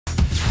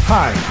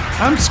Hi,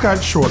 I'm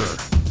Scott Shorter.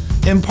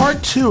 In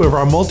part 2 of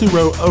our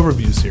MultiRow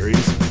overview series,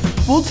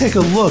 we'll take a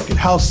look at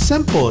how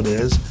simple it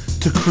is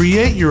to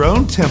create your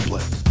own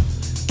template.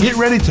 Get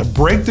ready to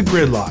break the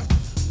gridlock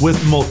with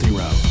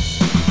MultiRow.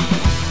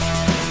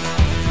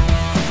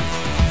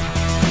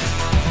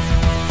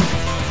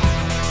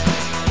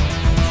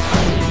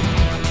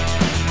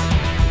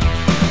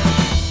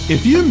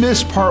 If you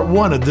missed part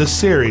 1 of this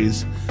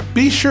series,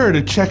 be sure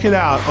to check it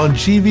out on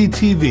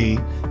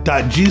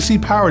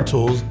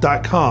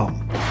gvtv.gcpowertools.com.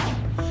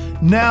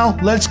 Now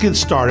let's get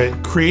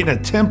started creating a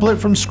template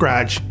from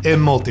scratch in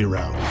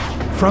MultiRow.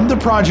 From the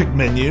project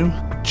menu,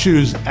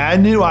 choose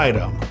Add New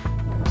Item,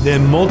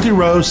 then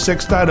MultiRow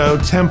 6.0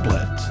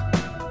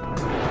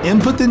 Template.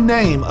 Input the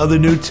name of the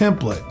new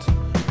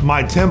template,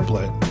 My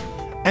Template,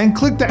 and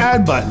click the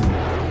Add button.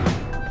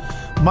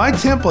 My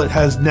Template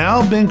has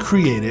now been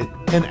created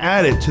and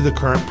added to the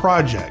current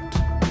project.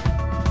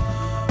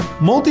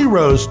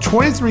 MultiRow's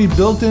 23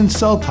 built-in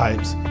cell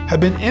types have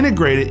been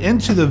integrated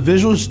into the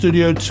Visual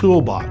Studio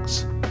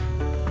toolbox.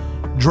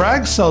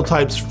 Drag cell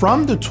types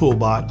from the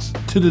toolbox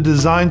to the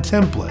design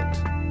template.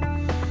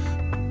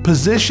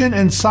 Position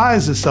and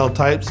size the cell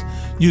types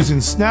using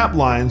snap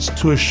lines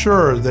to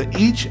assure that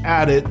each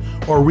added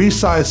or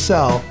resized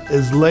cell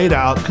is laid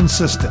out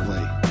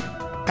consistently.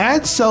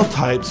 Add cell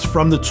types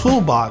from the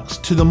toolbox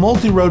to the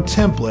MultiRow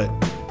template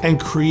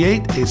and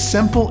create a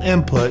simple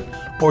input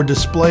or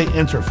display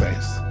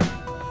interface.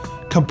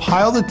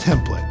 Compile the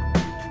template.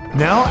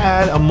 Now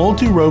add a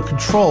MultiRow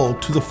control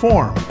to the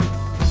form.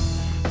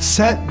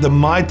 Set the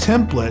My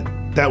Template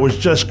that was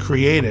just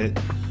created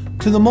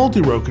to the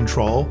MultiRow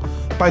control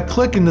by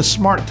clicking the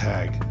Smart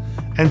tag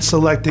and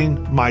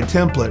selecting My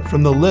Template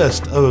from the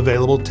list of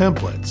available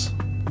templates.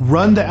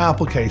 Run the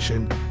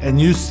application and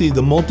you see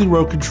the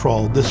MultiRow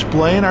control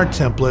displaying our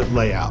template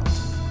layout.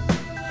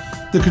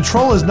 The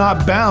control is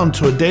not bound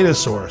to a data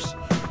source,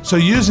 so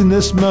using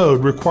this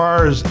mode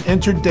requires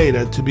entered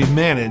data to be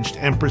managed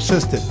and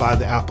persisted by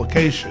the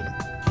application.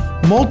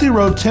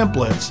 MultiRow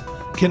templates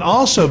can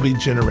also be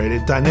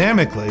generated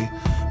dynamically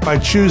by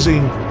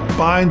choosing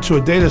Bind to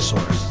a data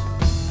source,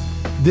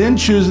 then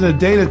choosing a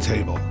data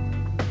table.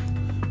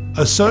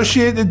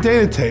 Associate the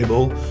data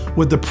table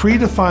with the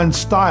predefined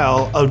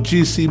style of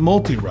GC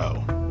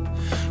MultiRow.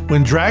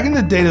 When dragging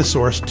the data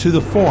source to the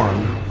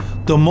form,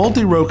 the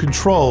MultiRow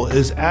control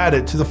is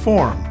added to the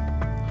form.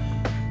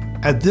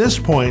 At this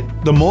point,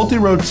 the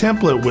MultiRow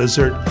template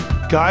wizard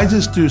guides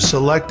us through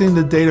selecting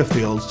the data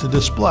fields to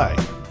display,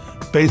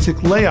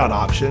 basic layout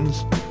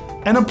options,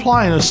 and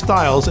applying of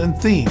styles and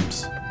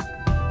themes.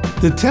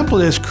 The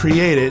template is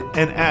created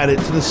and added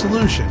to the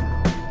solution.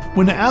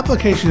 When the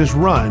application is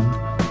run,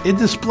 it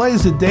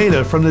displays the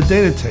data from the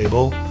data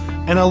table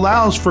and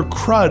allows for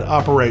CRUD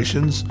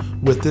operations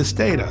with this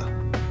data.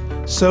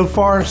 So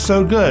far,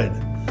 so good.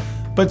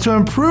 But to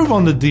improve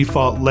on the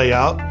default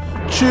layout,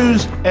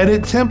 choose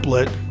Edit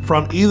Template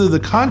from either the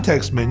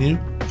context menu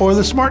or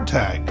the Smart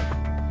tag,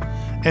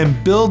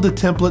 and build the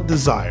template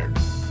desired.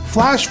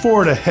 Flash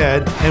forward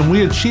ahead and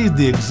we achieved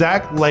the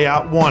exact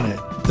layout wanted.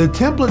 The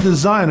template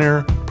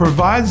designer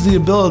provides the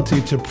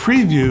ability to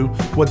preview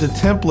what the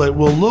template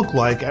will look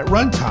like at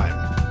runtime.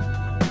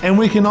 And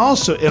we can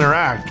also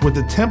interact with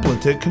the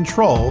templated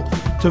control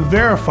to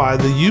verify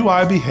the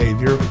UI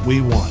behavior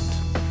we want.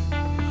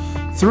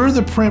 Through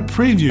the Print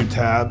Preview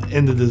tab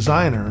in the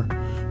designer,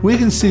 we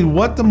can see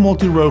what the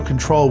MultiRow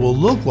control will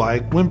look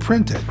like when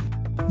printed.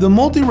 The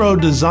MultiRow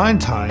design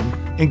time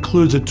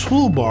includes a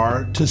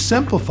toolbar to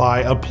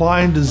simplify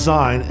applying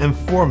design and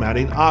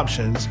formatting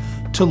options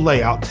to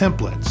layout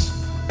templates.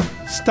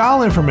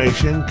 Style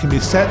information can be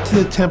set to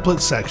the template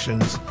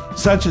sections,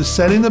 such as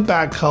setting the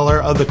back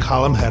color of the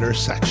column header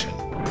section.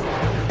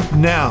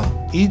 Now,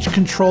 each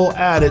control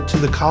added to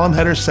the column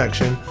header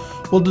section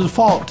will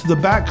default to the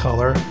back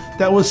color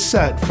that was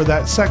set for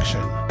that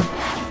section.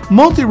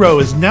 MultiRow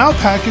is now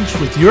packaged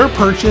with your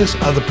purchase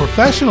of the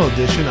professional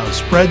edition of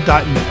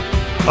Spread.net.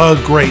 A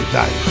great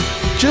value.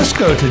 Just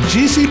go to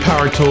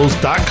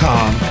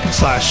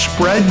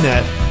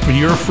gcpowertools.com/spreadnet for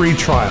your free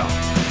trial.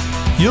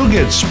 You'll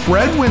get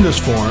Spread Windows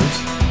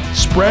Forms,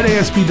 Spread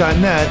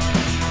ASP.net,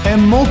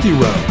 and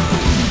MultiRow,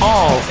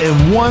 all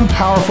in one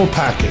powerful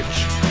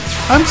package.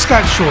 I'm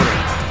Scott Shorter.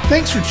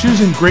 Thanks for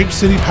choosing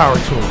GrapeCity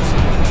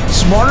PowerTools.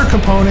 Smarter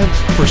components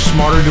for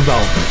smarter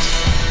developers.